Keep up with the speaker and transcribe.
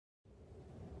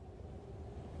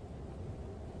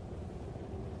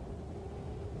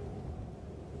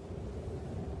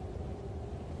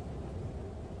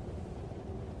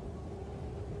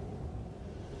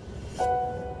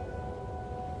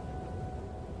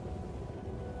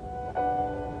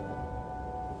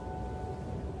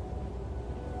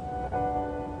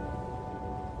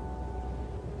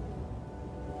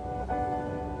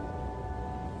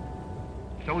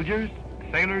soldiers,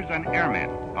 sailors, and airmen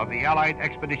of the Allied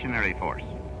Expeditionary Force.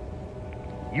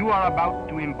 You are about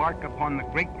to embark upon the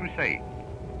great crusade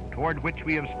toward which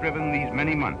we have striven these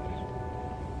many months.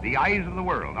 The eyes of the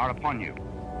world are upon you.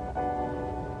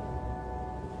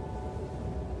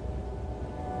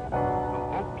 The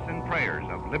hopes and prayers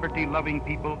of liberty-loving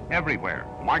people everywhere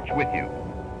march with you.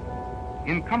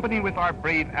 In company with our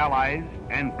brave allies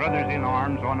and brothers in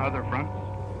arms on other fronts,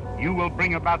 you will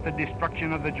bring about the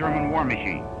destruction of the German war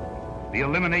machine, the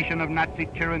elimination of Nazi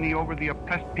tyranny over the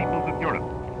oppressed peoples of Europe,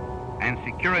 and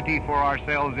security for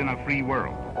ourselves in a free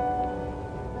world.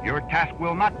 Your task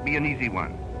will not be an easy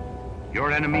one.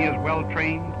 Your enemy is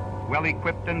well-trained,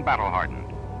 well-equipped, and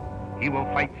battle-hardened. He will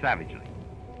fight savagely.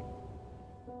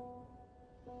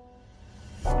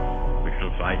 We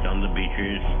shall fight on the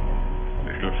beaches.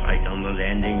 We shall fight on the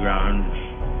landing grounds.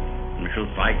 We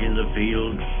shall fight in the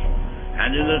fields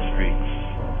and in the streets.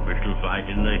 We shall fight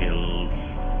in the hills.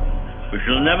 We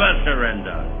shall never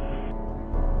surrender.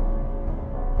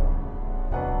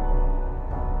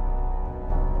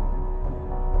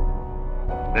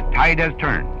 The tide has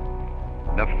turned.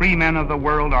 The free men of the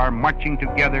world are marching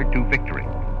together to victory.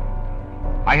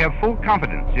 I have full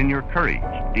confidence in your courage,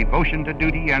 devotion to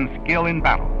duty, and skill in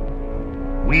battle.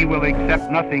 We will accept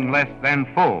nothing less than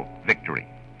full victory.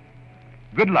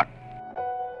 Good luck.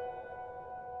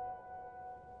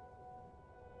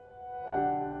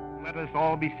 Let us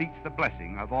all beseech the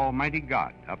blessing of Almighty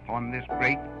God upon this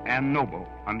great and noble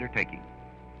undertaking.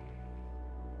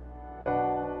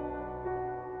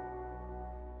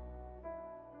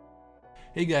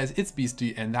 Hey guys, it's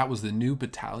Beastie, and that was the new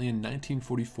Battalion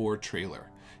 1944 trailer.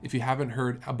 If you haven't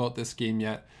heard about this game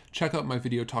yet, check out my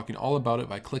video talking all about it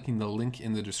by clicking the link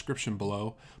in the description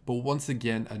below. But once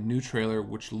again, a new trailer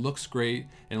which looks great,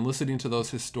 and listening to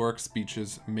those historic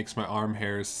speeches makes my arm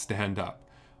hairs stand up.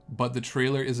 But the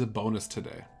trailer is a bonus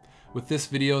today. With this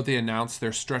video, they announced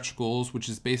their stretch goals, which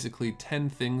is basically 10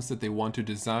 things that they want to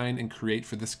design and create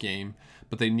for this game,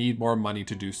 but they need more money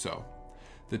to do so.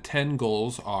 The 10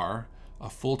 goals are a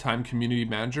full-time community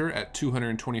manager at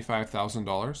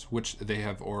 $225,000, which they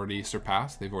have already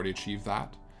surpassed. They've already achieved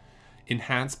that.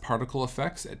 Enhanced particle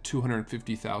effects at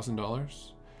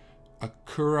 $250,000. A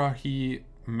Currahee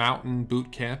Mountain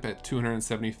boot camp at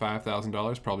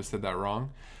 $275,000. Probably said that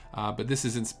wrong. But this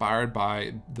is inspired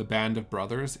by the Band of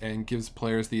Brothers and gives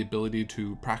players the ability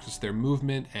to practice their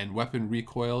movement and weapon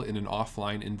recoil in an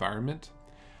offline environment.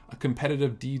 A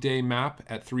competitive D-Day map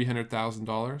at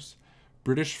 $300,000.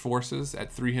 British forces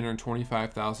at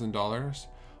 $325,000,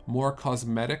 more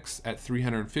cosmetics at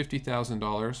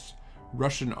 $350,000,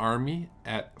 Russian army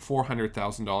at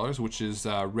 $400,000, which is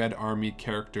Red Army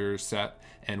character set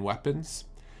and weapons,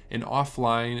 an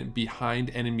offline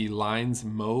behind enemy lines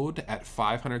mode at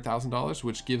 $500,000,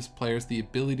 which gives players the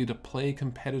ability to play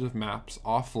competitive maps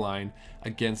offline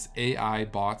against AI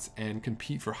bots and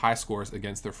compete for high scores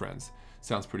against their friends.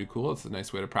 Sounds pretty cool. It's a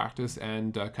nice way to practice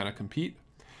and kind of compete.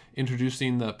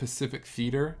 Introducing the Pacific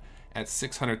Theater at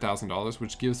 $600,000,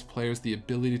 which gives players the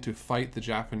ability to fight the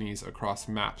Japanese across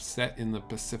maps set in the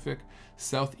Pacific,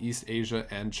 Southeast Asia,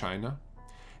 and China.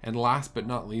 And last but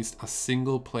not least, a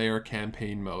single-player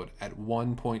campaign mode at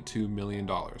 $1.2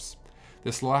 million.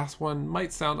 This last one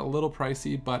might sound a little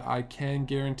pricey, but I can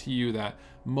guarantee you that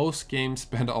most games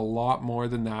spend a lot more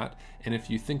than that, and if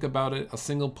you think about it, a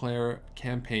single-player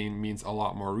campaign means a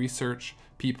lot more research,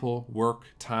 people, work,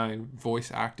 time,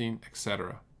 voice acting,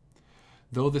 etc.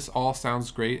 Though this all sounds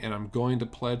great, and I'm going to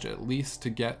pledge at least to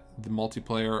get the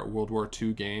multiplayer World War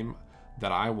II game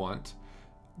that I want,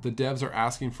 the devs are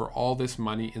asking for all this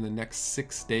money in the next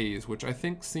 6 days, which I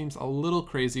think seems a little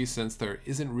crazy since there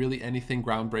isn't really anything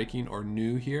groundbreaking or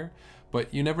new here,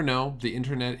 but you never know, the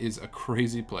internet is a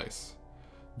crazy place.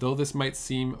 Though this might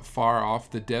seem far off,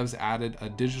 the devs added a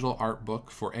digital art book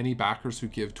for any backers who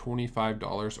give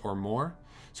 $25 or more.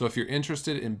 So if you're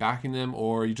interested in backing them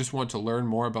or you just want to learn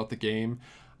more about the game,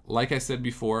 like I said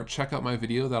before, check out my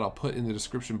video that I'll put in the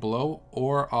description below,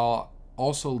 or I'll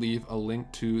also leave a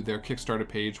link to their Kickstarter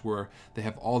page where they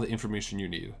have all the information you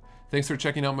need. Thanks for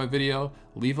checking out my video.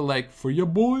 Leave a like for your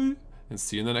boy, and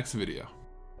see you in the next video.